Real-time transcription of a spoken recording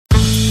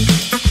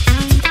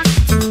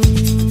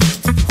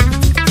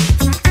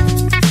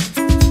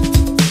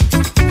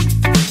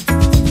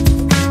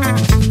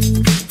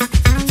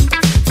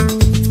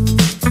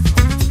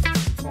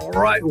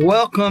right,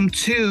 welcome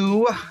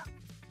to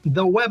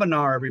the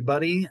webinar,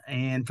 everybody.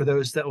 And for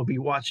those that will be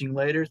watching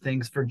later,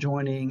 thanks for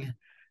joining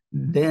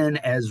then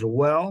as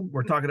well.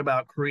 We're talking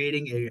about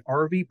creating a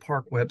RV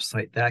park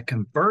website that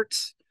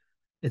converts.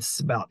 It's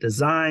about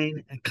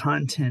design,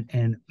 content,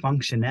 and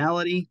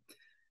functionality.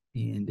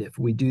 And if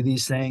we do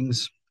these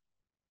things,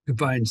 we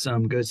find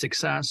some good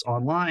success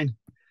online.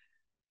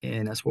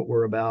 And that's what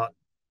we're about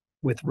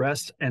with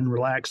Rest and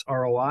Relax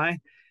ROI.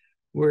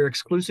 We're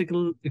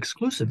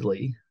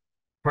exclusively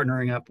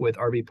partnering up with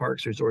RV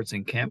parks, resorts,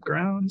 and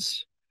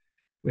campgrounds.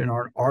 We're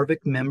an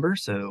RVIC member,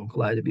 so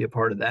glad to be a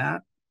part of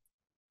that.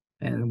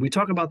 And we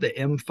talk about the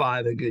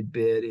M5 a good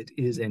bit. It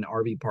is an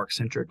RV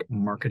park-centric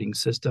marketing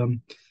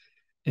system.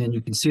 And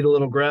you can see the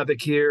little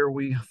graphic here.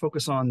 We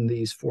focus on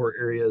these 4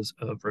 areas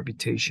of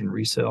reputation,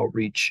 resell,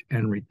 reach,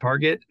 and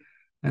retarget.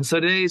 And so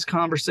today's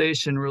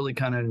conversation really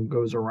kind of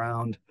goes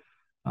around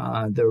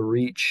the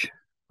reach,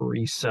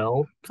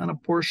 resell kind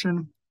of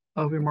portion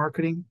of your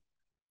marketing.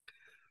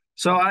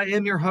 So I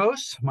am your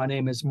host. My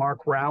name is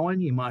Mark Rowan.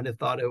 You might have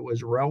thought it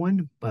was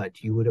Rowan,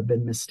 but you would have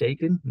been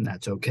mistaken, and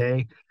that's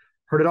okay.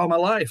 Heard it all my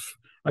life.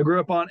 I grew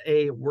up on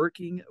a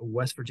working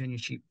West Virginia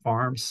sheep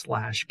farm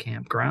 /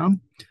 campground.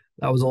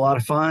 That was a lot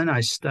of fun. I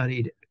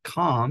studied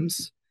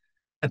comms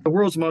at the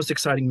world's most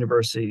exciting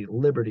university,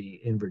 Liberty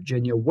in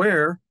Virginia,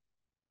 where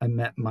I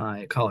met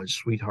my college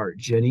sweetheart,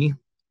 Jenny.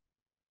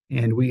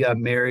 And we got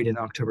married in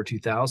October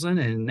 2000.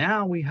 And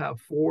now we have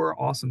 4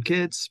 awesome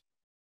kids.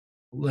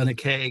 Lena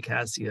Kay,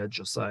 Cassia,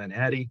 Josiah, and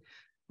Addie.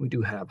 We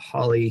do have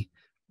Holly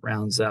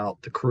rounds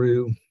out the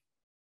crew.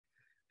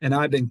 And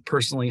I've been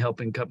personally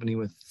helping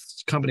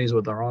companies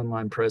with our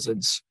online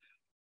presence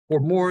for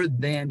more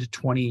than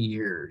 20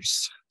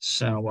 years.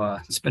 So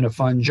it's been a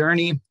fun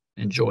journey.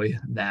 Enjoy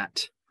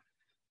that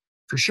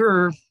for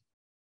sure.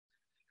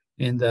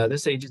 And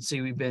this agency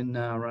we've been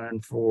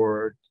running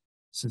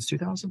since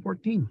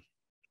 2014.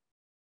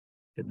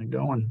 Getting it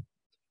going.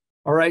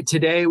 All right,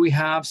 today we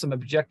have some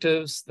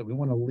objectives that we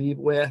want to leave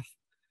with.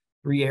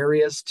 3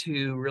 areas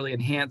to really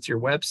enhance your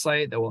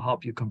website that will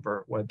help you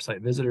convert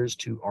website visitors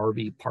to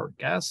RV park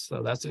guests.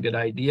 So that's a good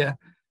idea.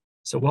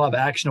 So we'll have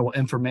actionable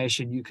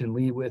information you can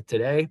leave with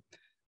today.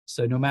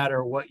 So no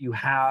matter what you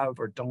have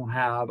or don't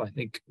have, I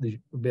think you'll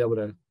be able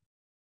to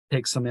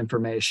take some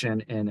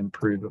information and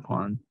improve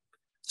upon.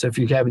 So if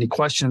you have any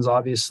questions,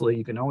 obviously,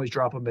 you can always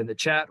drop them in the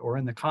chat or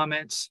in the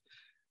comments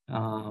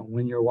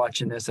when you're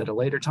watching this at a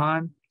later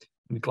time.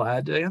 I'm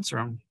glad to answer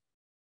them.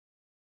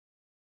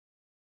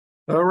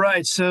 All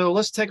right, so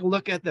let's take a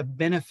look at the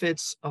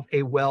benefits of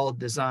a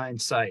well-designed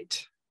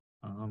site.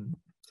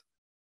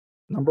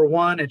 Number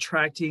 1,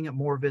 attracting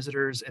more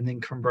visitors and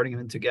then converting them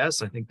into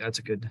guests. I think that's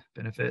a good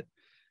benefit.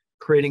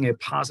 Creating a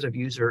positive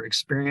user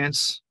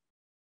experience,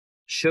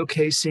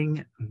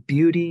 showcasing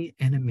beauty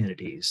and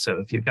amenities. So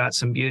if you've got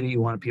some beauty,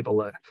 you want people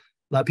to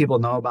let people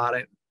know about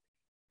it.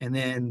 And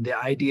then the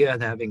idea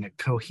of having a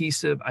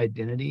cohesive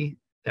identity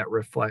that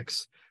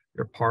reflects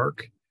your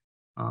park.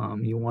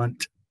 You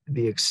want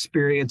the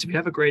experience. If you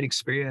have a great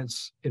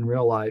experience in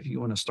real life, you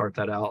want to start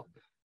that out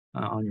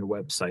on your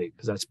website,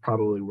 because that's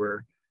probably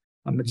where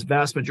the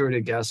vast majority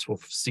of guests will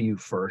see you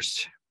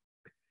first.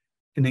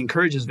 And it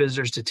encourages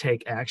visitors to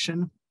take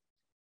action.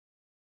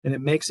 And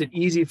it makes it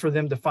easy for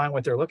them to find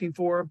what they're looking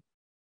for.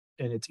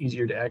 And it's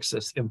easier to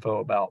access info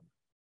about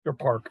your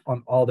park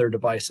on all their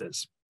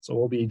devices. So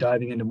we'll be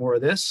diving into more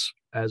of this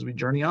as we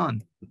journey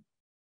on.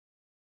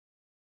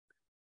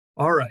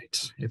 All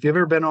right. If you've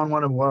ever been on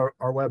one of our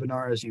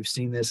webinars, you've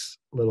seen this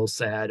little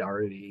sad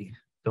RV.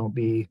 Don't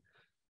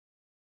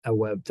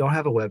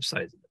have a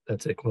website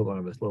that's equivalent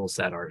of a little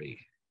sad RV.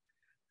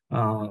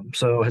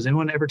 So has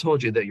anyone ever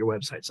told you that your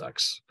website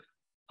sucks?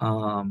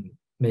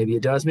 Maybe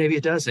it does, maybe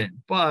it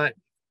doesn't. But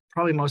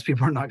probably most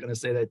people are not going to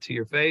say that to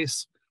your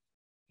face.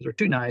 They're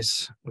too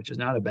nice, which is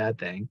not a bad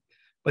thing.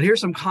 But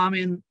here's some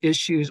common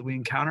issues we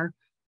encounter.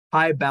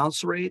 High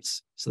bounce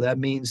rates. So that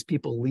means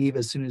people leave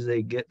as soon as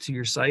they get to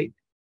your site.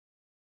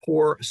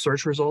 Poor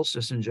search results,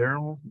 just in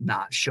general,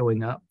 not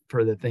showing up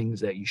for the things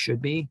that you should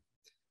be.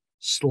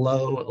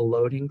 Slow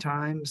loading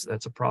times,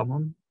 that's a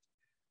problem.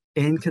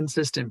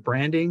 Inconsistent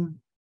branding.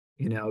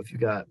 If you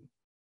got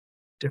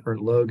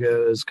different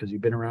logos because you've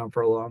been around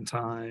for a long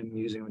time,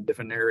 using them in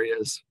different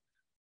areas,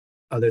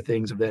 other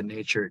things of that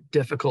nature.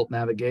 Difficult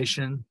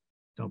navigation,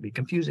 don't be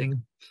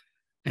confusing,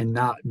 and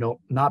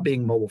not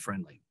being mobile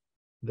friendly.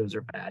 Those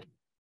are bad.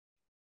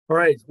 All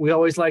right, we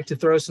always like to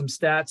throw some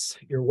stats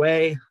your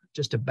way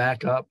just to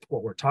back up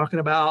what we're talking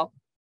about.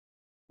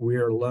 We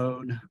are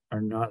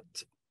not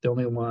the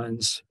only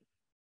ones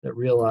that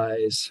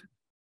realize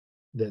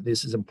that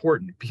this is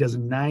important, because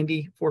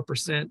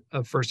 94%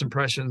 of first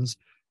impressions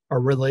are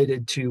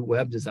related to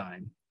web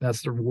design.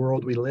 That's the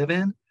world we live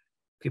in.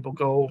 People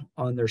go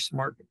on their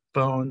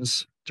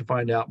smartphones to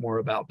find out more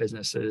about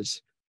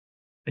businesses,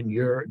 and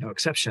you're no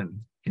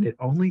exception. And it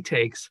only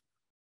takes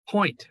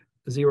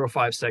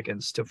 0.05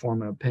 seconds to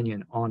form an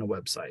opinion on a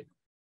website.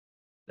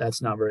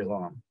 That's not very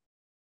long.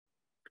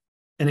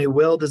 And a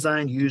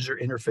well-designed user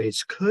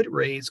interface could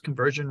raise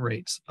conversion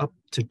rates up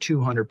to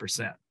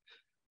 200%.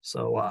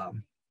 So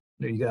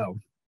There you go.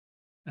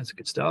 That's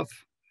good stuff.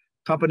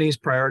 Companies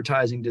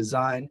prioritizing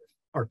design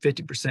are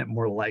 50%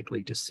 more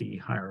likely to see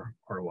higher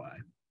ROI.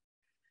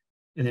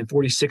 And then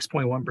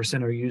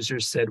 46.1% of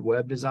users said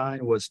web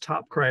design was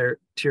top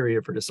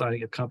criteria for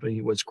deciding if a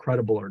company was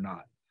credible or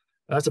not.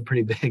 That's a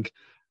pretty big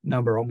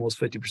number. Almost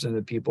 50% of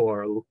the people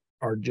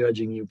are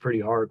judging you pretty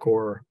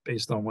hardcore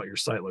based on what your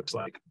site looks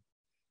like.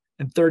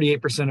 And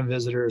 38% of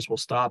visitors will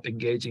stop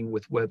engaging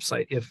with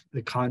website if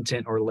the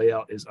content or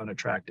layout is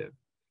unattractive.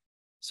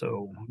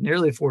 So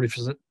nearly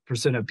 40%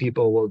 of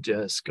people will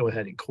just go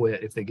ahead and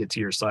quit if they get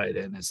to your site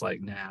and it's like,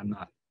 nah, I'm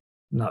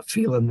not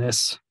feeling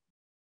this.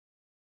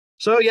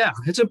 So yeah,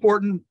 it's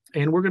important.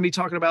 And we're going to be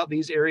talking about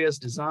these areas: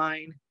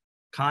 design,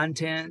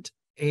 content,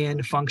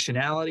 and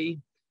functionality.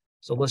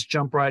 So let's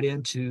jump right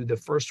into the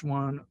first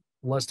one.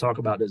 Let's talk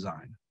about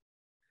design.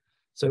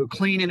 So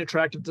clean and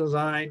attractive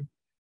design.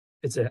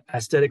 It's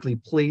aesthetically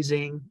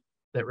pleasing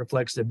that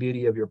reflects the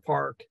beauty of your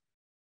park.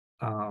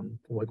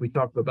 Like we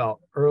talked about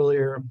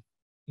earlier,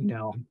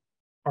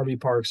 RV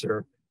parks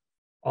are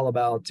all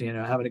about,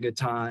 having a good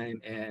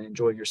time and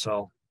enjoying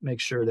yourself. Make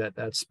sure that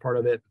that's part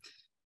of it.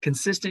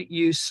 Consistent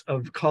use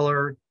of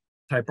color,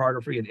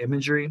 typography, and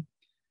imagery.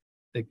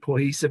 The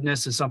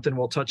cohesiveness is something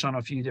we'll touch on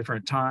a few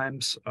different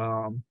times.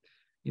 Don't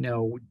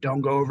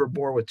go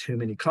overboard with too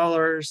many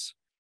colors,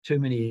 too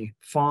many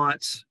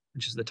fonts,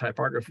 which is the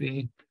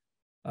typography.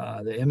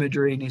 The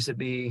imagery needs to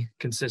be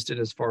consistent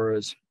as far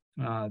as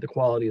the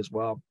quality as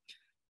well.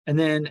 And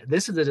then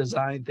this is a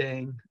design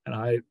thing, and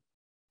I,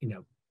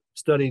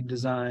 studied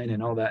design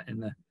and all that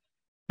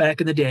back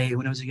in the day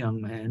when I was a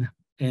young man.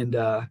 And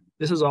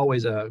this is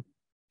always a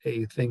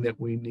thing that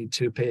we need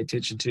to pay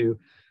attention to: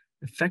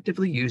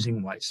 effectively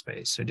using white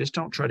space. So just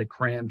don't try to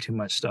cram too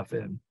much stuff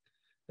in.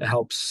 That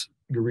helps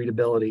your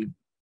readability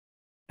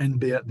and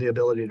the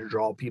ability to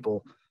draw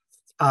people's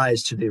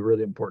eyes to the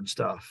really important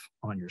stuff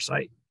on your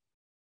site.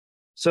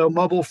 So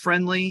mobile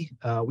friendly,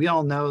 we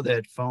all know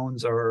that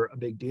phones are a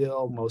big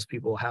deal. Most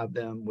people have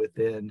them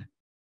within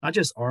not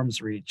just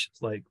arm's reach.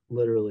 It's like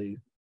literally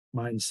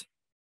mine's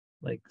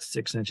like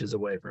 6 inches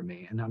away from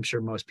me, and I'm sure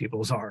most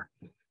people's are.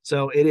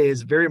 So it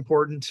is very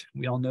important.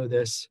 We all know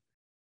this.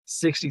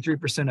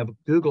 63% of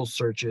Google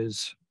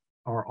searches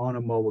are on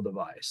a mobile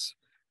device.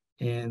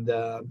 And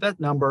that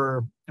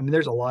number,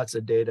 there's lots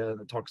of data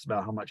that talks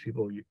about how much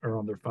people are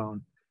on their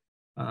phone.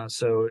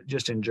 So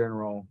just in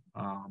general,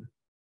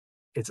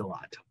 it's a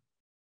lot.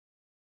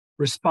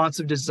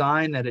 Responsive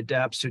design that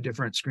adapts to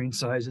different screen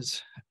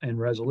sizes and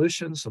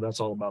resolutions. So that's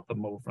all about the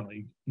mobile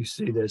friendly. You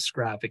see this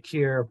graphic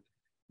here.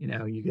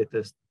 You get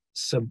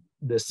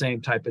the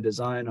same type of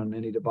design on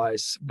any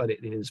device, but it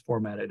is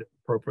formatted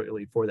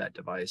appropriately for that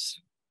device.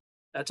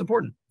 That's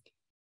important.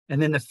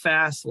 And then the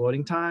fast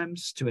loading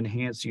times to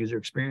enhance user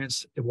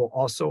experience. It will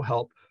also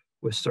help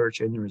with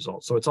search engine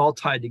results. So it's all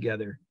tied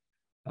together.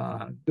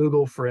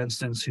 Google, for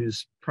instance,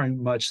 who's pretty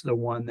much the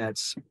one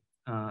that's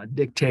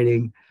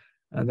dictating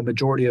the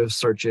majority of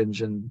search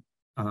engine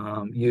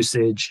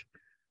usage,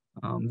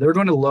 they're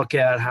going to look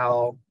at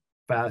how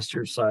fast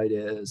your site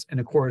is. And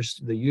of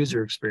course, the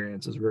user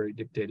experience is very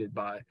dictated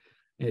by,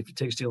 if it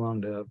takes too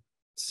long to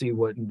see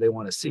what they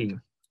want to see,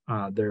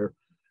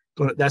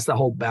 that's the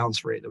whole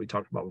bounce rate that we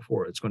talked about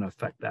before. It's going to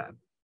affect that.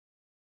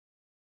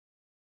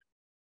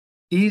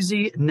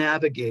 Easy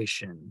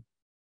navigation.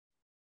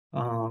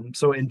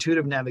 So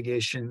intuitive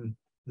navigation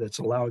that's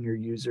allowing your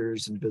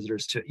users and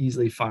visitors to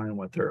easily find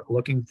what they're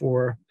looking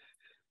for.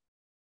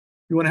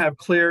 You want to have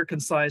clear,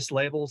 concise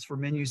labels for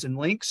menus and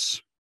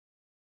links.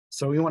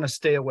 So we want to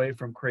stay away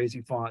from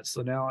crazy fonts.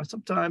 So now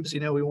sometimes,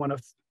 we want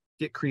to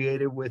get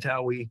creative with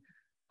how we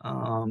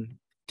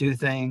do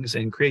things,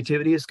 and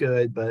creativity is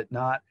good, but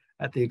not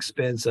at the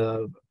expense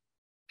of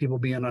people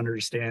being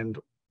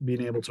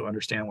able to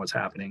understand what's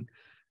happening.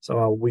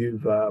 So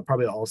we've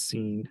probably all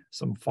seen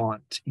some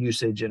font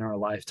usage in our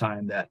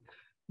lifetime that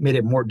made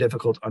it more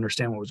difficult to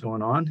understand what was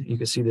going on. You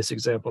can see this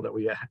example that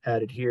we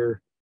added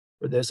here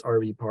for this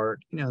RV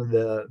park.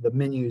 The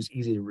menu is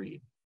easy to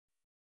read.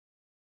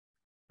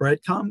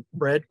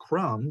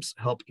 Breadcrumbs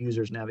help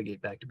users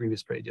navigate back to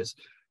previous pages.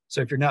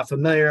 So if you're not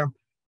familiar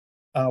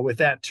with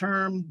that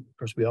term, of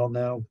course, we all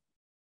know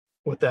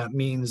what that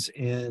means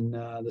in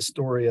the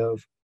story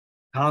of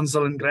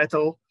Hansel and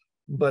Gretel,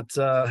 but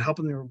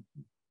helping you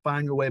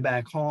find your way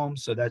back home.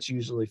 So that's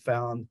usually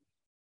found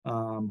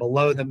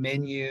below the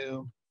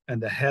menu and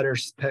the header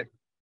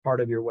part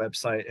of your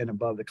website and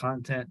above the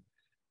content.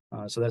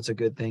 So that's a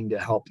good thing to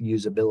help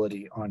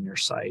usability on your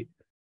site,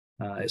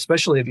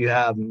 especially if you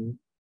have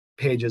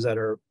pages that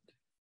are,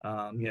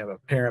 a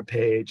parent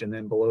page, and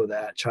then below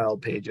that,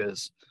 child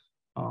pages.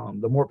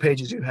 The more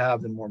pages you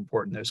have, the more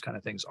important those kind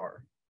of things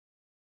are.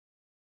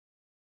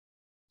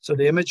 So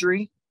the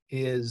imagery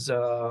is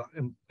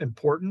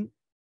important.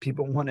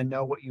 People want to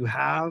know what you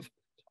have to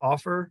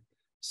offer.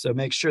 So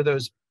make sure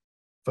those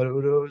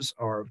photos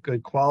are of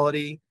good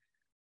quality.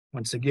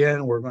 Once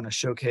again, we're going to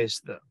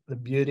showcase the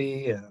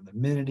beauty and the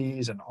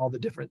amenities and all the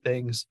different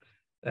things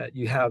that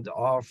you have to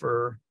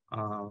offer.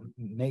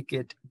 Make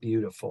it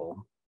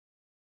beautiful.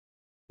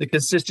 The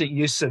consistent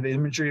use of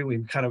imagery,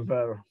 we've kind of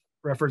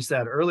referenced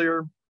that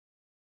earlier.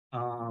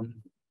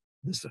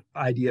 This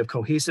idea of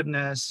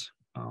cohesiveness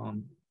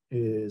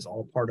is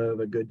all part of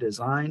a good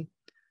design.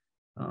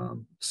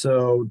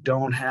 So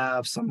don't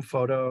have some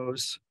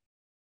photos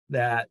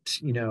that,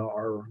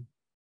 are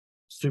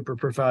super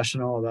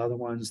professional, the other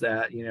ones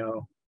that,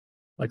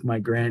 like my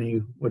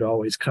granny would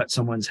always cut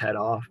someone's head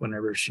off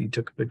whenever she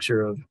took a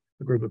picture of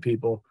a group of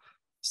people.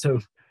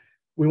 So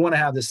we want to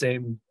have the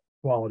same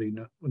quality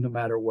no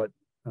matter what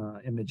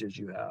images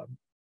you have.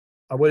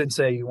 I wouldn't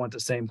say you want the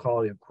same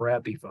quality of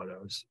crappy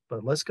photos,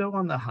 but let's go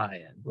on the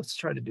high end. Let's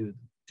try to do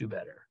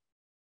better.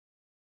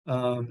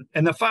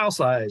 And the file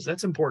size,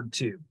 that's important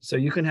too. So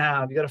you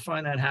got to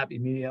find that happy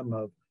medium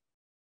of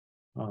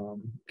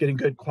getting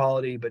good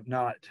quality, but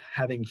not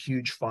having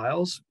huge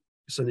files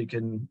so that you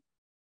can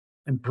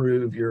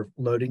improve your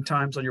loading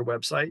times on your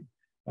website.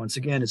 Once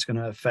again, it's going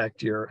to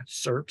affect your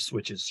SERPs,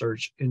 which is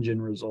search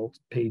engine result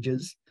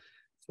pages.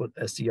 That's what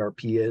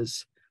SERP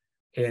is.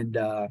 And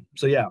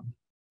so, yeah,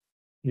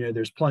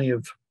 there's plenty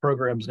of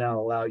programs now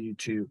that allow you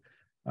to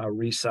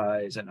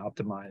resize and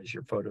optimize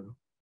your photo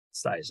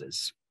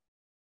sizes.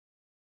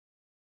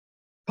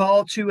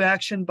 Call to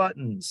action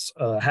buttons.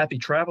 Happy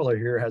Traveler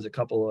here has a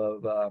couple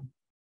of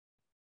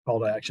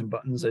call to action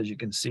buttons, as you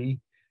can see.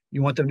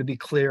 You want them to be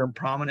clear and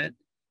prominent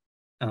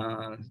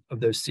of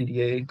those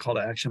CTA call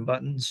to action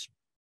buttons.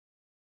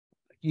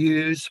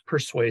 Use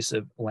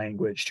persuasive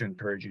language to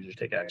encourage users to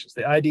take actions.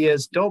 The idea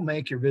is don't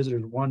make your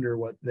visitors wonder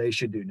what they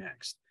should do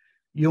next.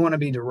 You want to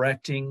be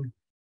directing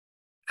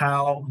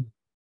how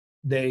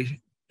they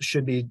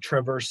should be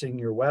traversing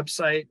your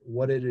website.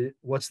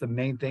 What's the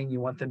main thing you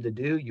want them to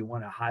do? You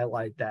want to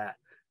highlight that.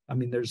 I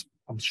mean, there's,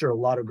 I'm sure, a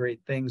lot of great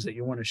things that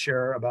you want to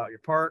share about your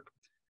park.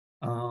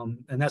 And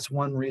that's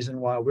one reason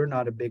why we're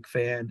not a big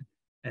fan,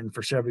 and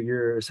for several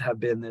years have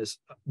been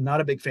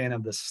not a big fan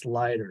of the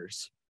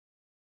sliders.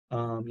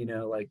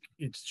 Like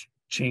it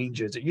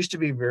changes. It used to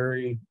be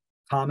very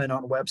common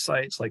on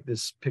websites, like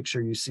this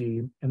picture you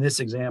see in this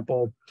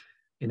example,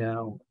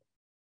 and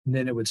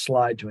then it would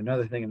slide to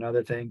another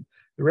thing.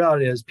 The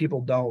reality is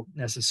people don't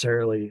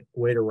necessarily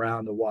wait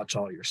around to watch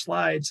all your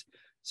slides.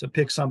 So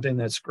pick something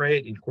that's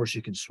great. And of course,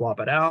 you can swap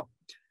it out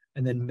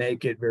and then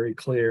make it very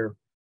clear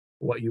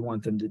what you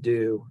want them to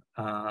do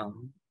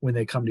when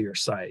they come to your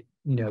site.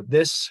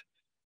 This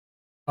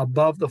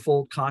above the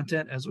fold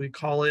content, as we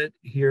call it,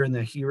 here in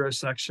the hero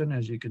section,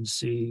 as you can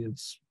see,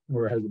 it's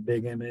where it has a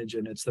big image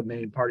and it's the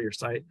main part of your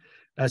site.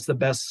 That's the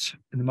best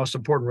and the most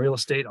important real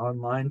estate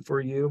online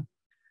for you.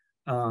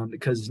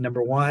 Because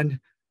number one,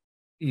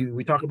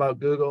 we talk about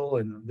Google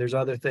and there's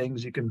other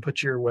things you can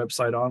put your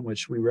website on,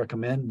 which we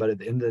recommend, but at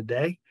the end of the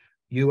day,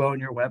 you own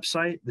your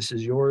website. This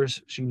is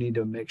yours. So you need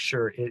to make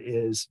sure it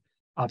is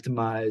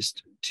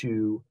optimized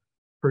to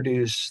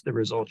produce the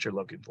results you're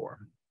looking for.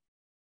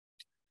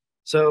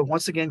 So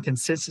once again,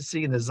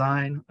 consistency in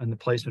design and the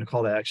placement of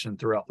call to action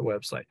throughout the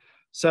website.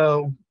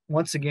 So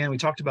once again, we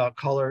talked about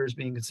colors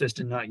being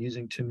consistent, not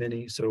using too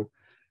many. So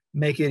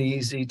make it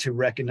easy to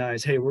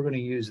recognize, hey, we're going to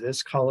use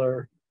this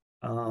color.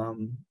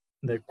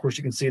 Of course,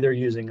 you can see they're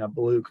using a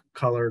blue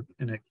color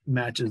and it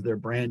matches their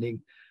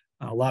branding.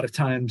 A lot of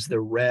times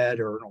the red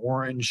or an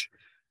orange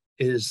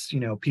is,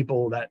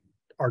 people that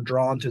are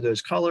drawn to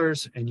those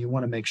colors, and you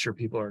want to make sure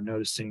people are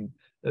noticing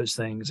those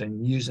things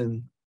and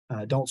using,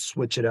 don't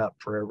switch it up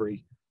for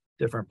every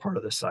different part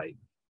of the site.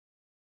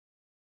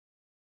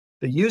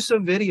 The use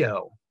of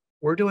video.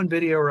 We're doing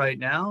video right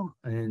now,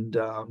 and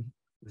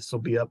this will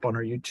be up on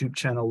our YouTube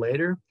channel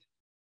later.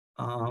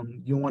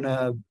 You want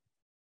to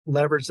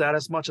leverage that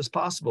as much as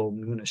possible.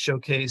 You want to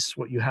showcase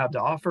what you have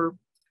to offer.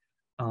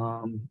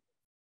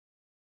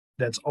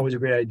 That's always a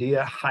great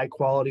idea. High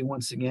quality,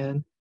 once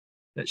again,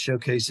 that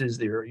showcases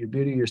your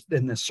beauty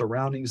and the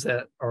surroundings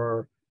that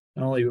are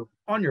not only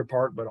on your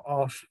park, but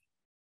off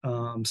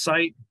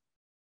site,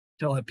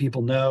 to let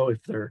people know,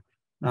 if they're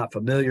not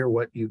familiar,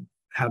 what you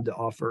have to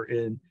offer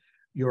in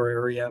your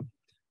area.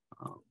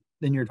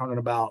 Then you're talking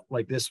about,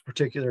 like this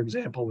particular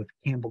example with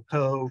Campbell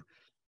Cove.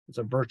 It's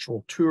a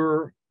virtual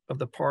tour of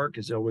the park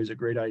is always a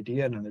great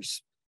idea. And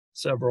there's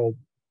several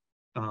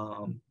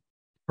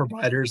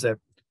providers that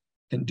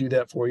can do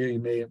that for you. You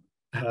may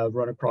have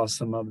run across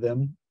some of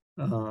them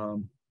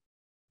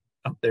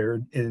out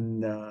there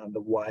in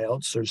the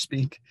wild, so to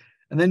speak.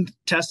 And then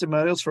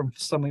testimonials from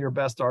some of your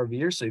best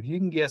RVers. So if you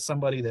can get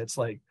somebody that's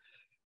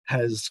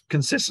has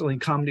consistently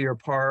come to your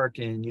park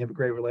and you have a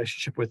great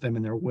relationship with them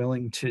and they're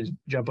willing to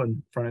jump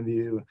in front of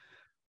you,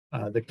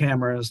 the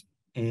cameras,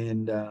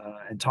 and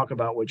talk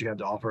about what you have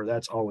to offer,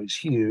 that's always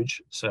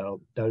huge.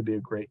 So that would be a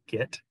great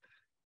get.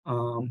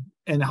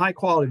 And high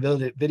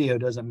quality video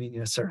doesn't mean you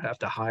necessarily have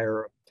to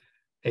hire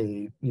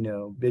a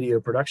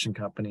video production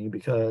company,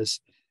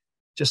 because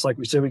just like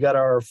we said, we got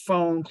our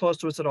phone close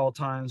to us at all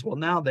times. Well,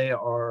 now they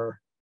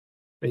are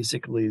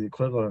basically the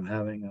equivalent of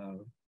having a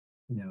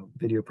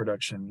video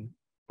production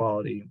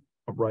quality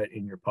right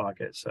in your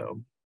pocket.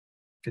 So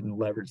you can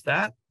leverage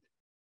that.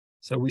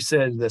 So we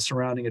said the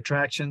surrounding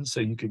attractions. So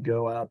you could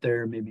go out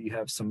there, maybe you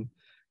have some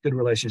good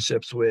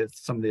relationships with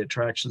some of the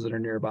attractions that are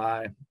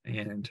nearby,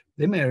 and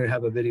they may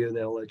have a video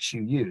they'll let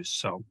you use.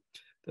 So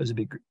those would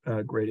be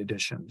great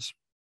additions.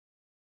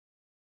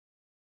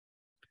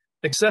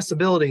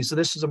 Accessibility. So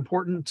this is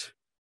important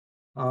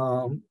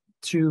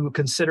to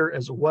consider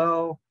as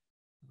well.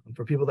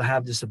 For people that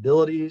have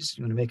disabilities,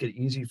 you want to make it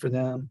easy for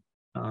them,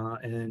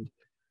 and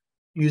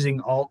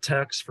using alt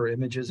text for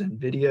images and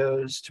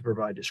videos to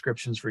provide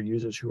descriptions for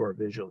users who are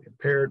visually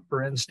impaired,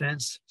 for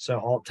instance. So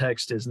alt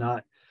text is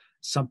not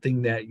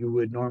something that you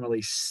would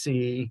normally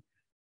see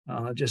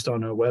just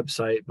on a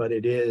website, but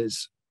it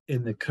is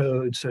in the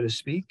code, so to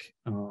speak.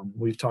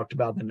 We've talked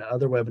about in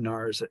other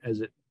webinars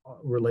as it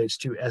relates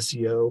to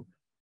SEO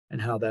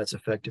and how that's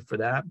effective for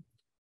that.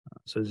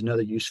 So there's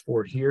another use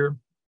for it here.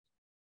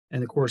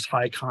 And of course,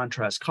 high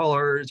contrast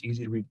colors,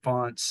 easy to read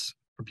fonts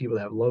for people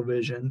that have low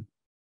vision.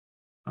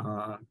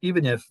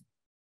 Even if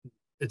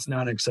it's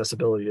not an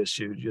accessibility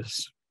issue,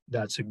 just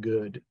that's a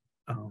good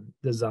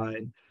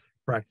design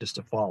practice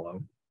to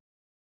follow.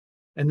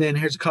 And then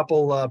here's a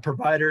couple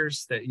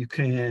providers that you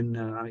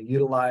can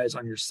utilize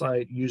on your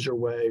site.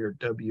 Userway or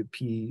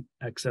WP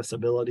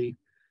Accessibility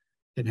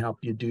can help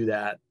you do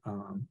that,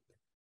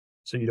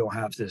 so you don't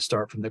have to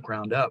start from the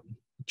ground up.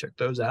 Check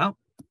those out.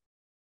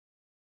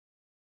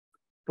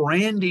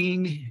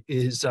 Branding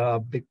is a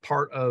big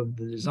part of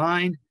the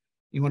design.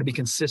 You want to be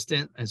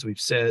consistent, as we've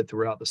said,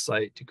 throughout the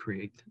site to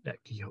create that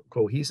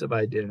cohesive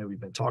identity we've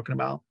been talking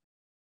about.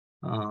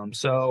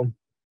 So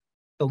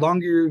the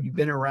longer you've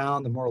been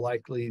around, the more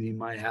likely you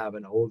might have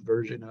an old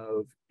version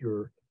of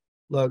your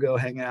logo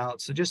hanging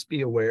out. So just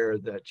be aware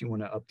that you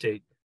want to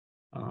update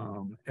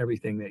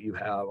everything that you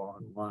have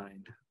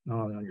online, not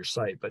only on your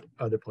site, but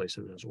other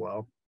places as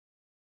well.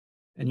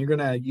 And you're going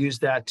to use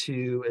that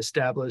to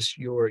establish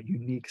your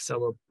unique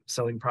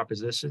selling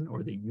proposition,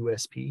 or the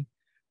USP,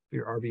 for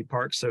your RV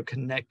park. So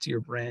connect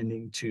your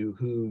branding to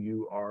who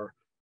you are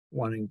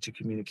wanting to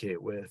communicate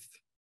with.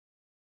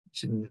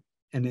 And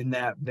in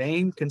that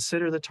vein,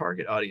 consider the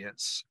target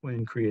audience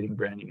when creating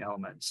branding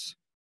elements.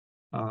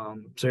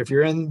 So if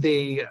you're in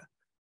the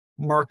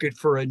market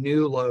for a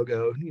new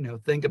logo,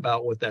 think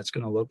about what that's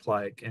going to look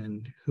like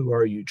and who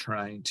are you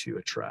trying to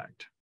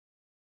attract.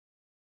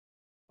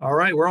 All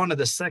right, we're on to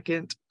the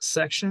second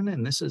section,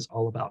 and this is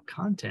all about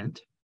content.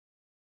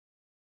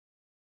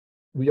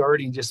 We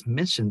already just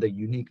mentioned the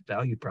unique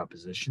value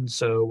proposition.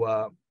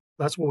 So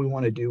that's what we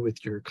want to do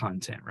with your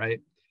content, right?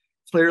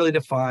 Clearly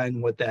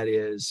define what that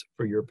is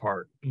for your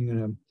park.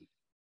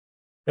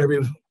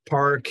 Every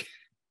park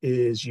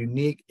is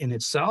unique in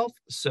itself,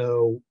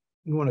 so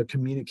we want to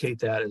communicate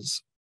that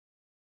as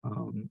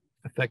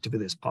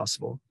effectively as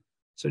possible.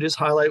 So just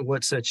highlight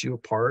what sets you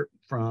apart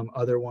from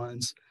other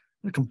ones.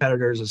 The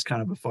competitors is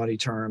kind of a funny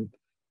term.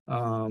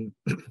 I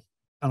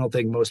don't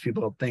think most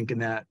people think in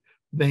that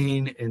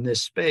vein in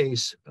this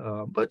space,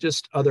 but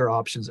just other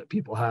options that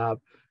people have.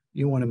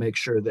 You want to make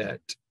sure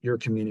that you're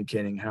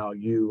communicating how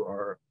you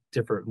are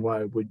different.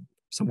 Why would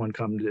someone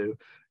come to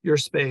your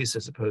space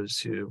as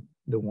opposed to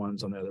the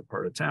ones on the other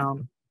part of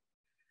town?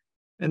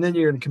 And then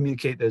you're going to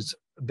communicate those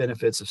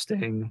benefits of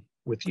staying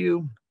with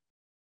you.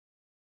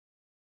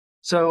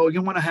 So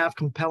you want to have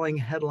compelling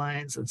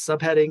headlines and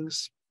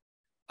subheadings.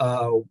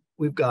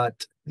 We've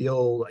got the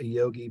old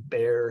Yogi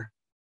Bear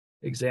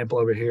example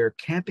over here.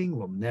 Camping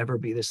will never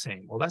be the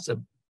same. Well,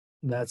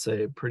 that's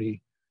a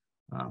pretty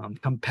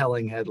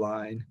compelling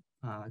headline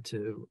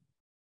to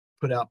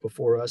put out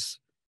before us.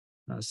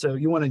 So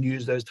you want to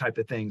use those type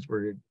of things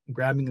where you're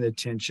grabbing the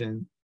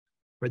attention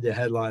for the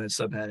headline and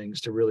subheadings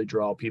to really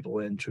draw people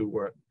into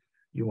what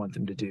you want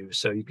them to do.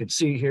 So you can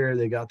see here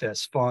they got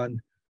this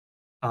fun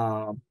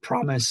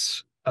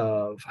promise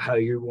of how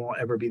you won't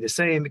ever be the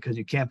same because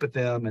you camp with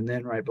them, and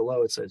then right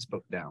below it says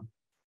book now.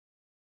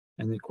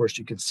 And of course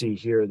you can see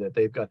here that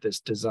they've got this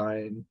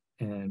design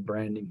and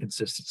branding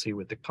consistency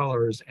with the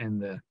colors,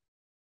 and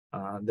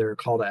their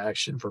call to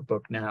action for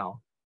book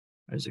now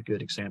is a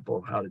good example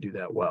of how to do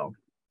that well.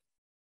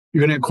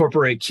 You're going to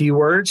incorporate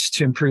keywords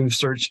to improve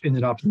search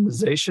engine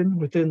optimization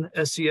within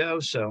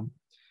SEO. So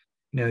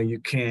you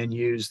can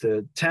use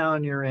the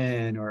town you're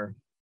in or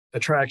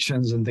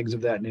attractions and things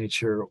of that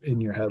nature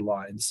in your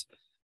headlines.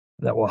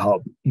 That will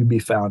help you be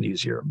found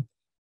easier.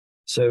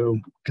 So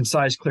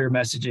concise, clear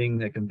messaging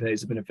that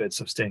conveys the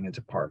benefits of staying at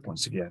the park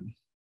once again.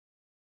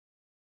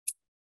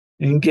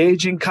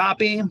 Engaging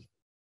copy.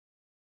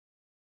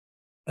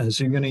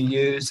 So you're going to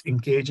use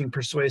engaging,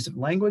 persuasive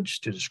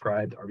language to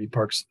describe the RV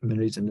park's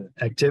amenities and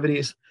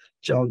activities.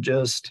 Don't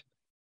just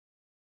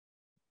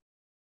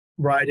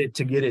write it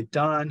to get it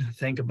done.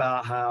 Think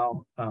about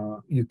how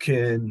you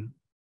can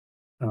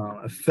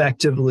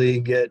effectively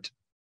get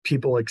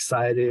people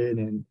excited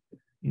and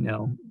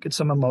get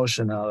some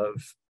emotion out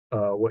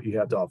of what you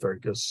have to offer,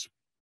 because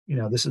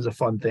this is a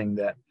fun thing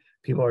that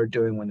people are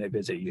doing when they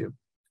visit you.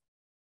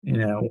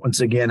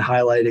 Once again,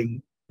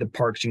 highlighting the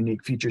park's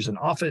unique features and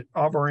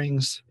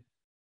offerings.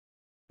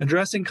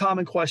 Addressing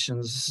common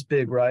questions. This is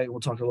big, right? We'll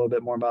talk a little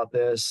bit more about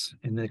this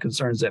and the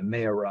concerns that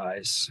may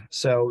arise.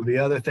 So the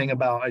other thing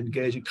about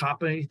engaging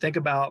copy, think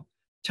about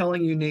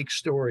telling unique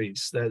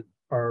stories that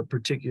are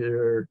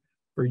particular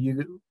for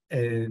you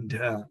and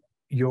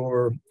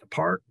your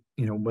park.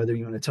 Whether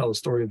you want to tell a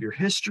story of your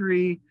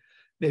history,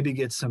 maybe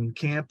get some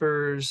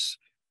campers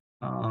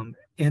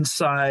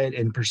insight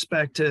and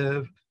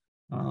perspective.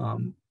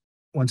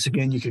 Once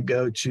again, you could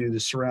go to the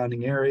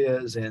surrounding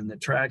areas and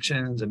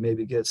attractions and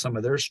maybe get some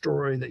of their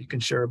story that you can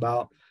share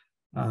about.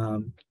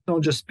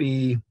 Don't just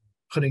be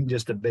putting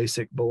just the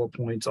basic bullet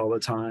points all the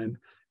time.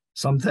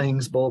 Some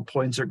things bullet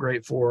points are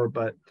great for,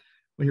 but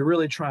when you're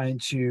really trying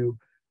to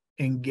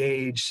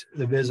engage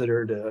the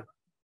visitor to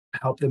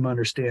help them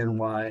understand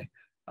why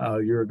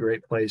you're a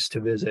great place to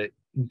visit,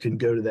 you can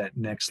go to that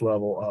next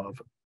level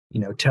of,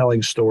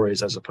 telling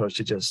stories as opposed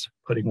to just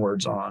putting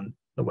words on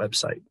the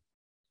website.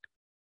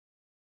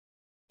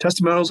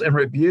 Testimonials and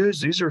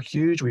reviews, these are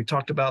huge. We've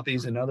talked about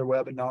these in other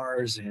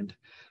webinars and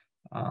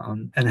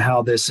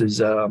how this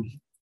is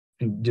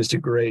just a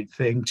great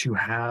thing to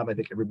have. I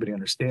think everybody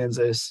understands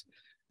this.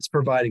 It's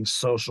providing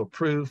social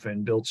proof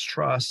and builds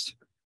trust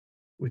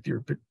with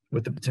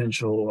the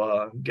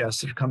potential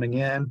guests that are coming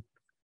in.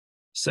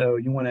 So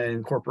you want to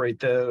incorporate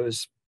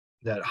those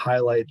that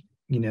highlight,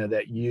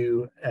 that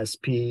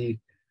USP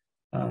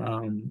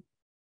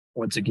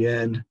once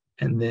again.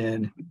 And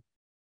then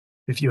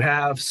if you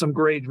have some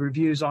great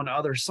reviews on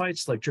other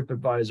sites like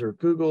TripAdvisor or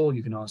Google,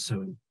 you can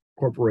also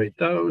incorporate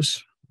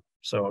those.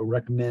 So I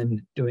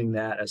recommend doing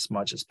that as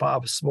much as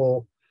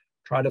possible.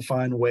 Try to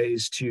find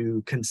ways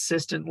to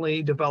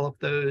consistently develop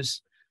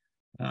those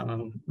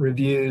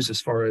reviews as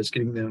far as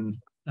getting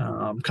them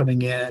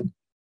coming in.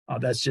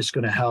 That's just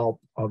going to help,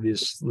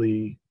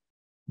 obviously,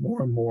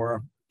 more and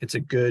more. It's a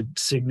good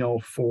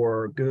signal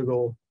for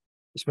Google,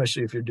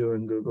 especially if you're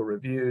doing Google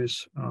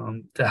reviews,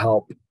 to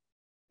help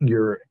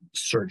your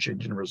search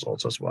engine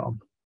results as well.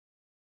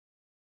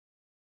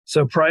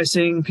 So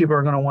pricing, people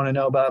are going to want to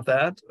know about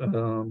that.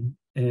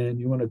 And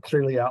you want to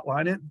clearly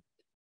outline it,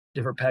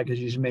 different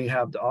packages you may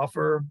have to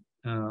offer,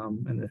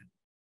 and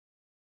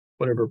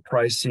whatever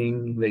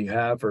pricing that you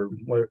have, or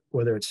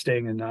whether it's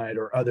staying a night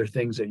or other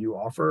things that you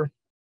offer.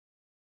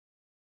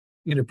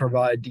 You need to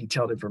provide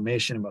detailed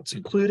information about what's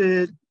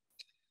included,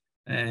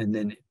 and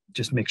then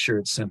just make sure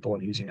it's simple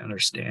and easy to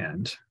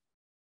understand,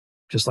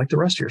 just like the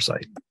rest of your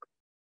site.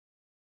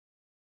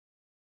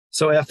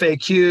 So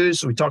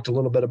FAQs, we talked a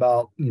little bit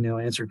about,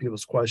 answering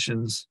people's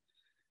questions,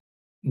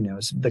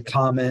 the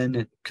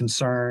common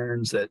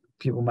concerns that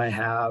people might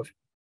have.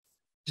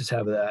 Just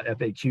have the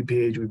FAQ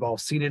page. We've all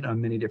seen it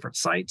on many different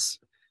sites.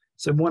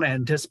 So we want to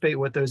anticipate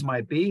what those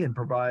might be and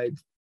provide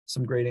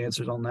some great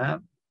answers on that.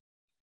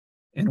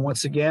 And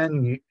once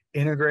again,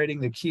 integrating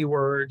the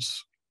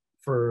keywords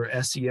for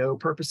SEO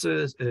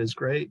purposes is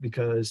great,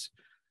 because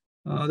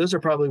those are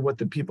probably what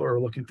the people are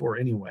looking for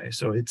anyway.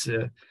 So it's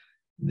the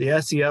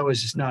SEO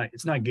is just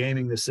it's not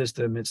gaming the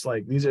system. It's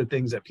like, these are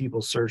things that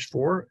people search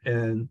for,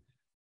 and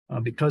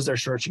because they're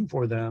searching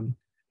for them,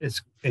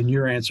 and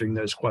you're answering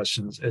those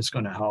questions, it's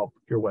going to help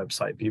your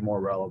website be more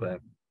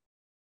relevant.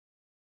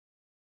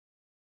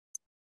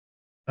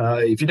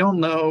 If you don't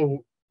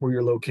know where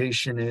your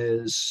location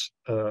is,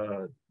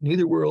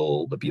 neither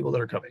will the people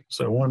that are coming.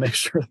 So I want to make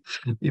sure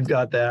you've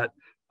got that.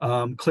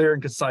 Clear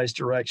and concise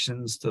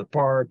directions to the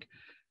park,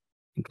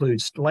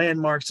 includes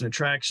landmarks and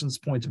attractions,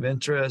 points of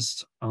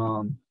interest.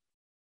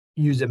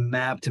 Use a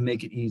map to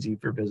make it easy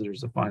for visitors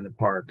to find the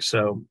park.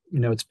 So,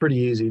 it's pretty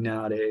easy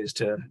nowadays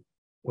to,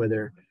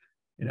 whether,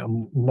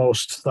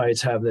 most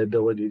sites have the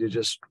ability to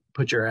just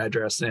put your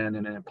address in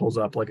and then it pulls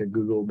up like a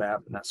Google map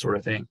and that sort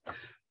of thing.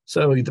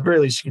 So at the very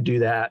least, you can do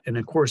that. And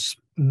of course,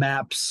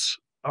 maps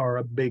are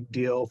a big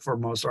deal for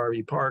most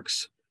RV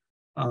parks.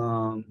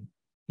 You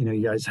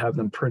guys have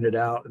them printed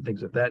out and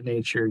things of that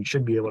nature. You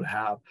should be able to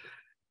have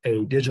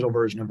a digital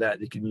version of that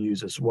you can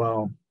use as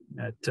well.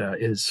 That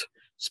is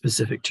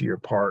specific to your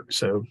park.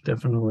 So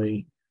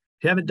definitely,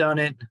 if you haven't done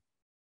it,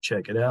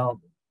 check it out.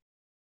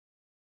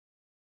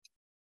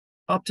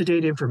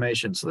 Up-to-date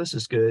information. So this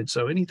is good.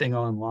 So anything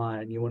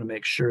online, you want to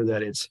make sure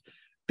that it's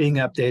being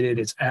updated,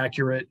 it's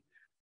accurate.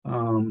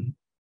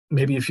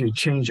 Maybe if you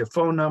change a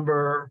phone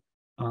number,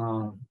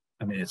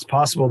 it's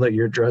possible that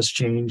your address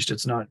changed.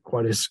 It's not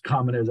quite as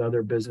common as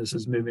other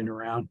businesses moving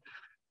around.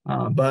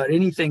 But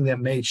anything that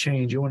may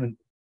change, you want to,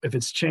 if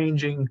it's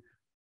changing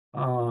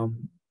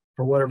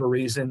for whatever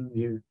reason,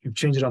 you've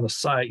changed it on the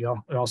site, you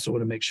also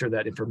want to make sure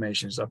that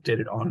information is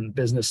updated on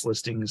business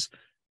listings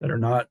that are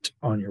not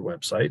on your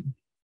website.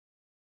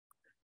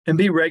 And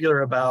be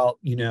regular about,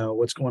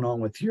 what's going on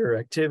with your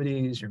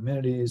activities, your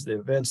amenities, the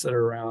events that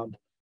are around.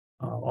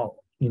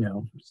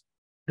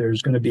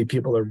 There's going to be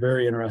people that are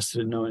very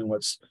interested in knowing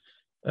what's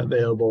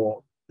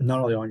available, not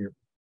only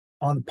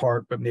on the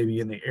park, but maybe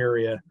in the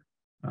area.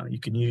 You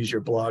can use your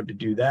blog to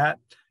do that.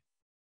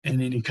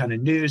 And any kind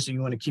of news that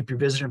you want to keep your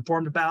visitor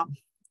informed about,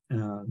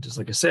 just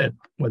like I said,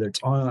 whether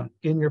it's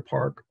in your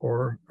park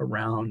or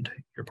around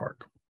your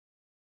park.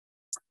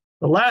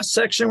 The last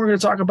section we're going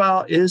to talk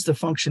about is the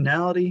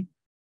functionality.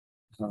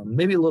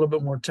 Maybe a little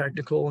bit more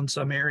technical in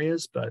some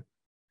areas, but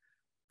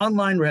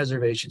online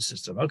reservation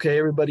system. Okay,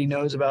 everybody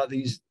knows about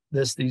these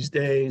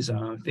days.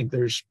 I think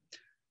there's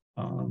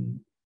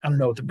I don't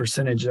know what the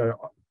percentage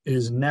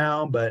is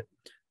now, but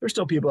there's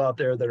still people out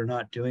there that are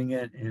not doing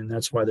it, and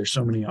that's why there's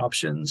so many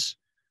options.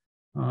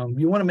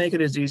 You want to make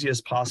it as easy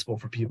as possible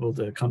for people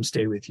to come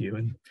stay with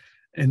you,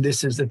 and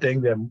this is the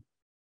thing that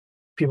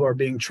people are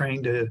being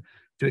trained to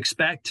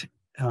expect,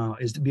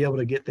 is to be able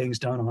to get things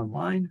done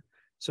online.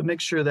 So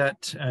make sure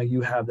that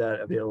you have that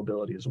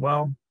availability as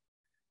well.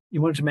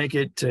 You want to make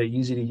it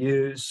easy to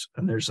use,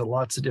 and there's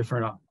lots of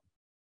different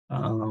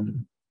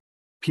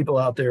people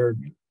out there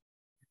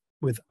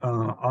with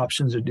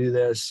options to do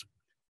this.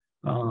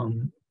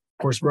 Of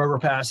course, Rover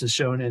Pass is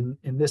shown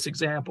in this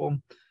example.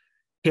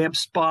 Camp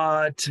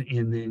Spot,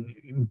 and then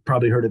you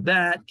probably heard of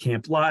that.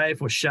 Camp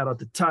Life, well, shout out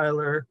to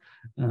Tyler.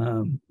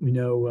 We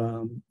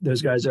know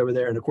those guys over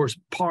there. And of course,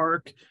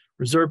 Park,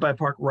 Reserved by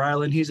Park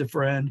Ryland. He's a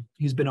friend.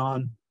 He's been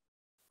on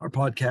our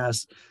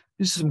podcast.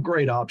 These are some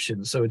great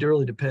options. So it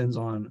really depends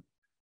on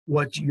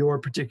what your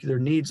particular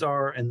needs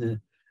are,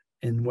 and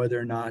whether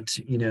or not,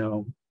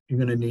 you're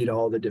going to need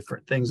all the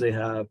different things they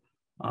have.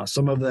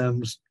 Some of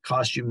them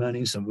cost you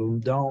money, some of them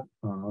don't.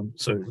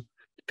 So it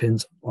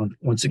depends on,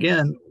 once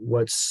again,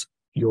 what's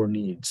your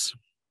needs.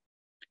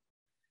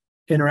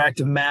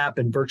 Interactive map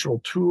and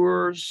virtual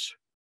tours.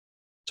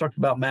 Talked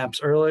about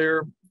maps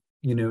earlier,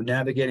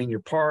 navigating your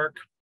park,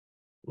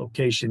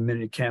 location,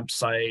 mini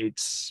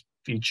campsites,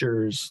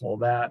 features, all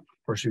that.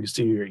 Of course, you can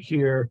see right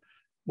here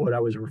what I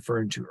was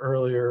referring to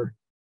earlier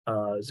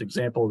as an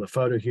example of the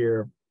photo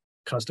here,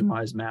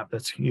 customized map.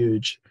 That's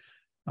huge.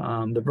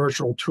 The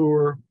virtual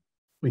tour,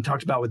 we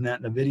talked about with that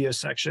in the video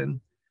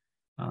section.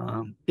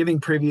 Giving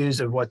previews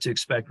of what to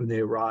expect when they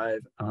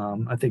arrive.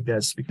 I think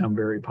that's become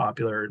very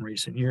popular in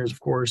recent years, of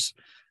course.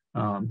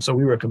 So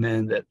we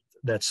recommend that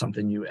that's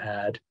something you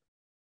add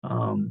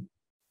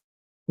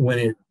when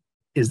it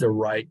is the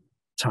right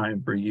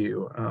time for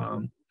you.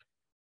 All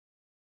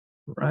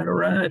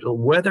right.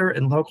 Weather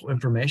and local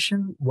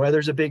information.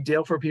 Weather's a big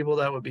deal for people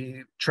that would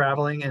be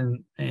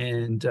traveling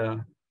and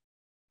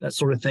that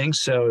sort of thing.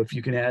 So if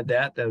you can add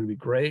that, that would be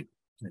great.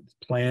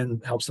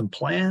 Helps them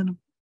plan.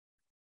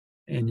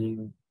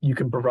 And you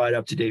can provide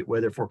up-to-date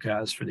weather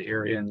forecasts for the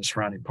area and the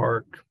surrounding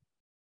park.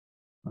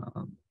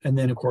 And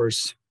then, of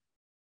course,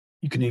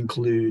 you can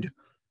include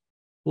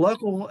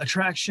local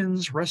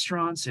attractions,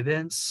 restaurants,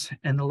 events,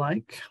 and the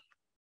like.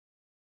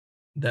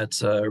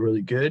 That's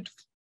really good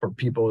for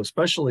people,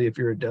 especially if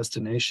you're a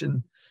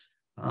destination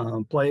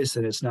place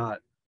and it's not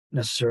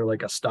necessarily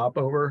like a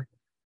stopover.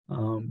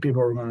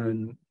 People are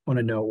going to want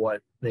to know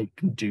what they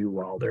can do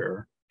while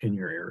they're in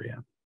your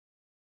area.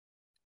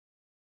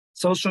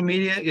 Social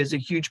media is a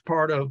huge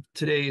part of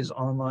today's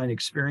online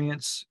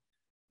experience.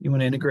 You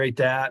want to integrate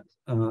that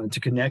to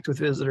connect with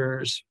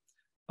visitors.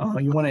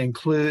 You want to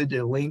include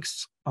the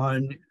links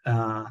on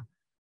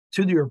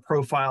to your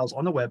profiles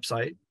on the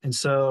website. And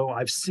so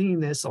I've seen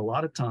this a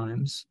lot of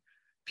times.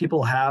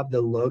 People have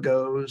the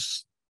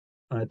logos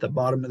at the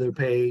bottom of their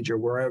page or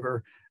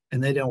wherever,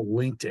 and they don't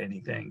link to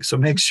anything. So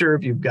make sure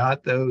if you've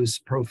got those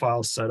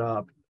profiles set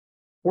up,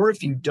 or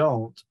if you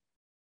don't,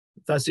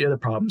 that's the other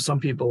problem. Some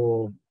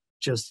people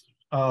just,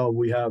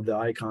 we have the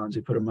icons,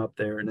 we put them up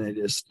there, and they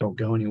just don't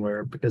go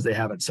anywhere because they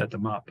haven't set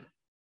them up.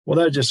 Well,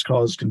 that just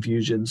causes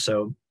confusion.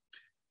 So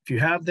if you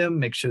have them,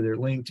 make sure they're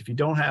linked. If you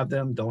don't have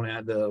them, don't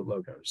add the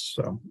logos.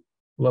 So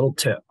little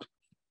tip.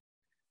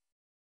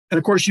 And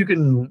of course, you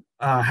can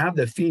have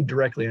the feed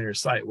directly on your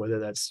site, whether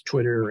that's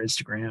Twitter or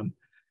Instagram.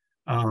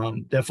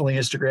 Definitely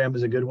Instagram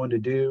is a good one to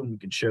do. You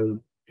can show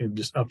it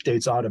just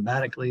updates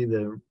automatically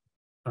the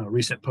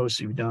recent posts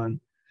you've done,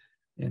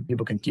 and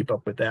people can keep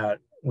up with that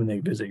when they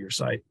visit your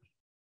site.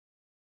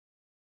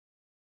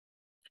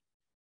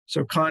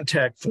 So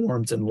contact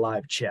forms and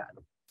live chat.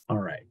 All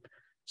right.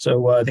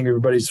 So I think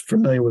everybody's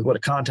familiar with what a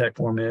contact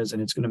form is,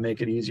 and it's going to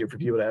make it easier for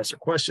people to ask their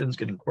questions,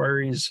 get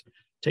inquiries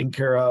taken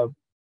care of.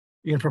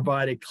 You can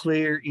provide a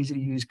clear, easy to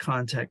use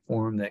contact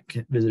form that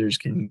visitors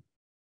can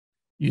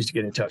use to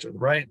get in touch with,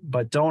 right?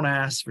 But don't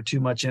ask for too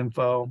much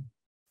info,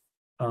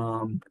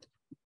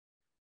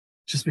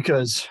 just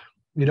because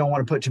you don't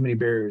want to put too many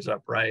barriers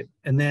up, right?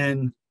 And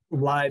then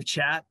live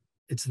chat,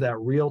 it's that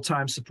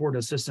real-time support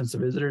and assistance to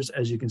visitors.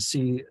 As you can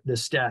see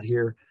this stat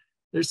here,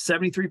 there's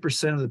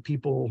 73% of the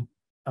people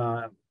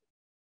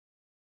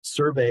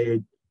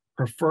surveyed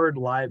preferred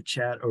live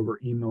chat over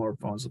email or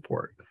phone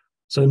support.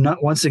 So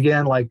not, once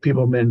again, like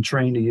people have been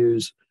trained to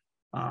use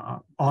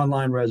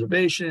online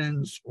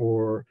reservations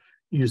or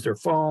use their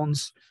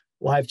phones.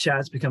 Live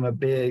chat's become a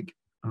big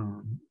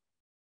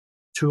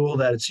tool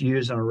that it's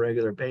used on a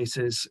regular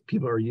basis.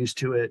 People are used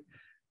to it,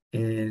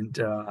 and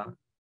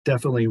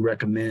definitely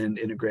recommend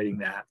integrating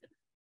that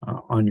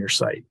on your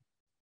site.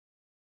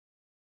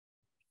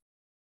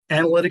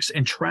 Analytics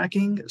and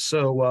tracking.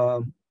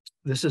 So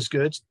this is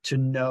good to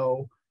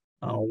know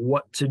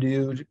what to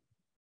do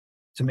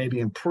to maybe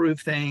improve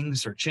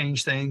things or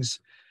change things.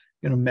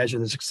 You're going to measure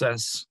the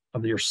success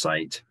of your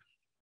site,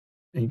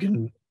 and you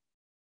can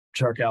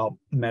check out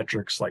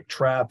metrics like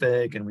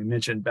traffic, and we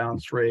mentioned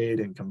bounce rate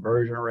and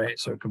conversion rate.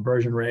 So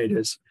conversion rate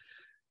is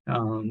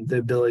the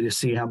ability to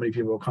see how many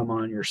people come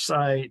on your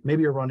site.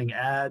 Maybe you're running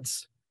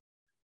ads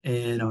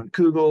and on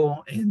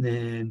Google, and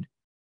then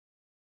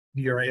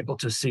you're able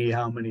to see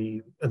how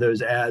many of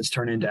those ads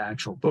turn into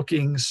actual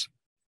bookings.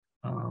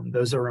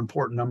 Those are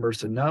important numbers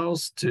to know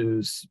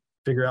to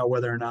figure out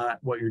whether or not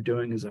what you're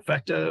doing is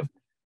effective.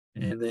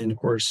 And then, of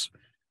course,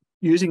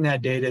 using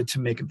that data to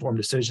make informed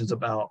decisions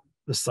about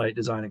the site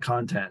design and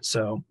content.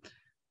 So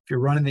if you're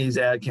running these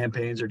ad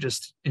campaigns or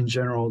just in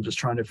general, just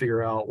trying to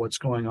figure out what's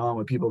going on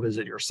when people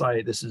visit your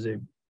site, this is a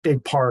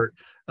big part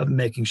of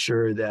making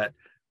sure that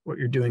what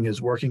you're doing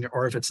is working,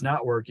 or if it's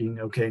not working,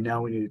 okay,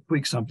 now we need to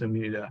tweak something, we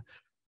need to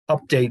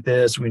update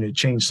this, we need to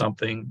change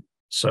something.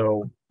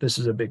 So this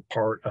is a big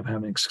part of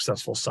having a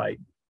successful site.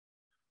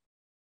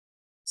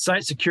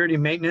 Site security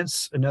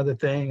maintenance, another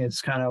thing.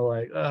 It's kind of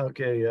like, oh,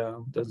 okay,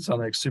 doesn't sound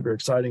like super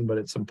exciting, but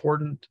it's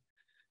important.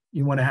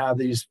 You want to have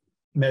these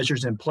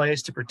measures in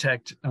place to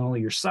protect not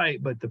only your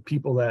site, but the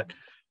people that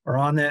are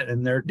on it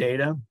and their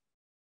data.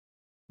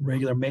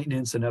 Regular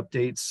maintenance and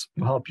updates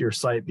will help your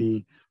site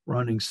be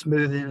running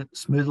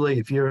smoothly.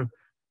 If you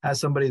have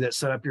somebody that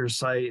set up your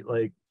site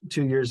like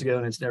 2 years ago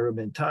and it's never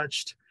been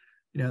touched,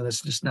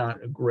 that's just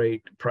not a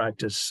great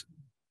practice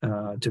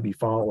to be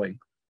following.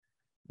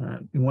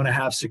 You want to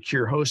have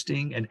secure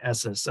hosting and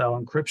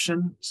SSL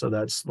encryption. So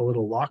that's the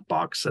little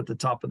lockbox at the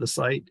top of the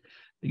site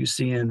that you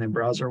see in the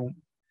browser,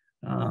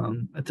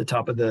 at the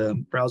top of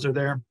the browser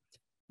there.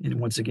 And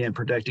once again,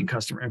 protecting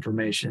customer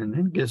information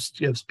and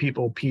gives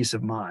people peace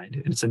of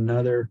mind. It's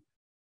another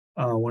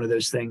one of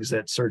those things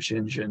that search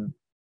engines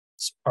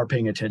are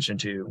paying attention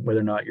to,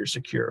 whether or not you're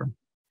secure.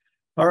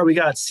 All right, we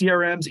got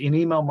CRMs and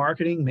email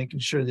marketing,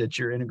 making sure that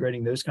you're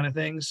integrating those kind of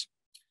things.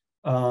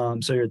 So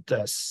you're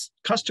the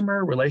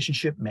customer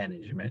relationship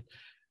management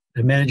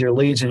to manage your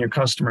leads and your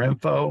customer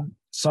info.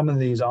 Some of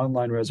these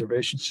online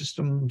reservation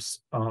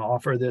systems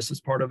offer this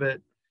as part of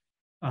it.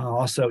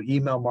 Also,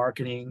 email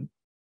marketing,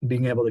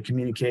 being able to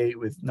communicate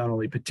with not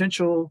only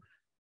potential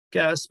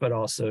guests, but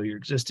also your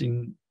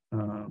existing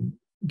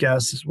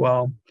guests as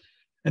well.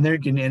 And then you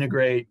can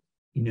integrate,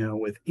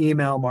 with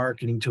email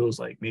marketing tools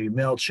like maybe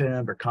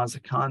MailChimp or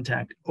Constant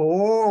Contact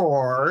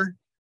or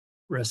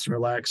Rest and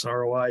Relax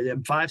ROI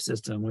M5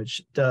 system,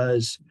 which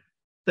does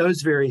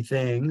those very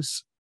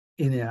things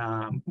in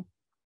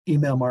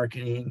email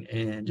marketing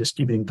and just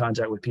keeping in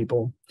contact with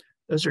people.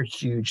 Those are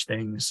huge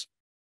things.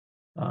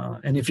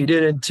 And if you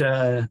didn't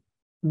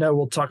know,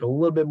 we'll talk a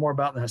little bit more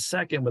about in a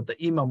second with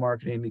the email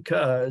marketing,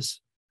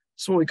 because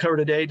it's what we covered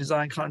today: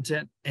 design,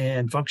 content,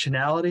 and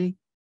functionality.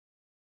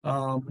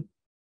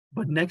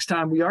 But next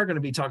time we are going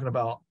to be talking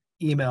about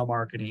email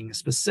marketing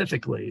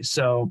specifically.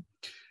 So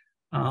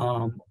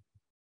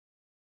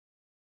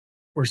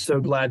we're so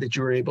glad that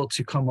you were able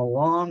to come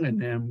along,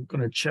 and I'm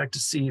going to check to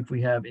see if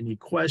we have any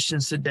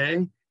questions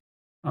today.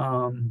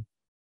 We've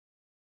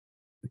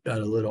got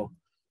a little,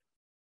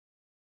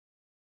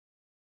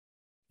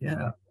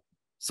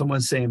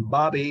 someone's saying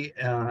Bobby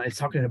is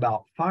talking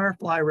about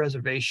Firefly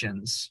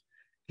Reservations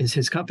is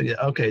his company.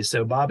 Okay,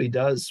 so Bobby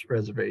does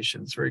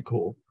reservations. Very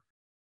cool.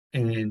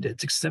 And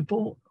it's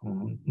simple.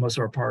 Most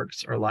of our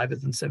parks are live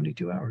within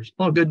 72 hours.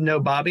 Well, good to know,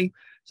 Bobby.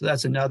 So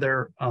that's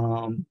another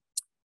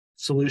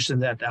solution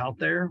that's out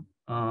there.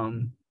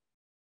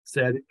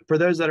 Said for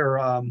those that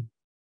are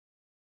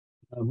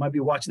might be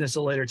watching this at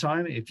a later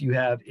time, if you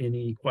have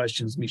any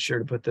questions, be sure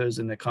to put those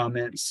in the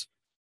comments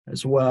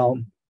as well.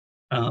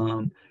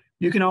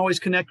 You can always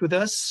connect with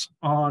us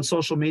on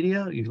social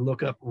media. You can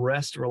look up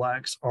Rest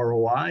Relax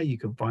ROI. You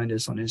can find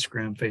us on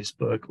Instagram,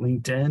 Facebook,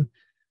 LinkedIn,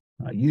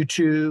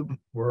 YouTube.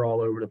 We're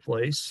all over the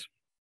place.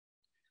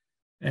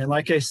 And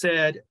like I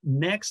said,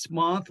 next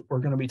month, we're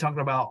going to be talking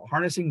about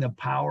harnessing the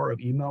power of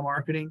email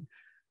marketing.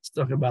 It's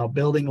talking about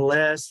building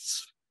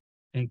lists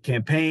and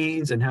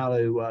campaigns and how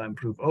to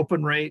improve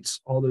open rates.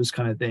 All those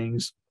kind of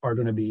things are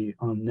going to be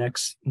on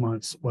next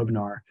month's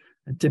webinar.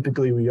 And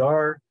typically we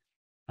are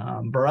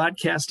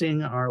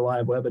broadcasting our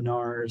live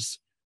webinars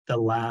the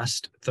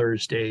last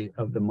Thursday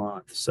of the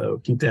month. So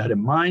keep that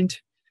in mind.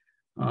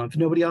 If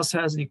nobody else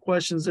has any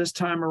questions this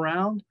time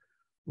around,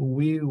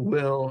 we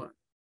will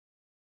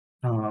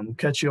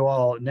catch you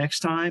all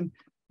next time.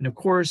 And of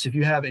course, if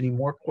you have any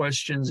more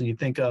questions that you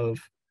think of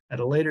at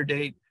a later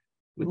date,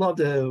 we'd love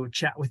to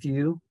chat with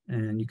you.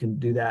 And you can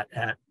do that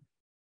at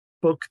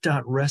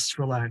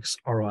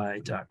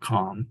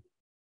book.restrelaxroi.com.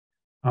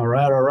 All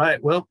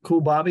right. Well, cool,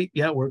 Bobby.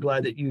 Yeah, we're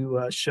glad that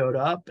you showed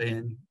up.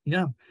 And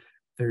if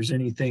there's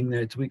anything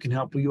that we can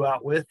help you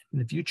out with in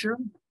the future,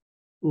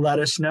 let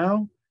us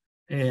know.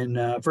 And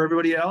for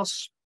everybody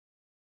else,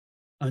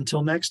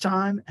 until next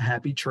time,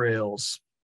 happy trails.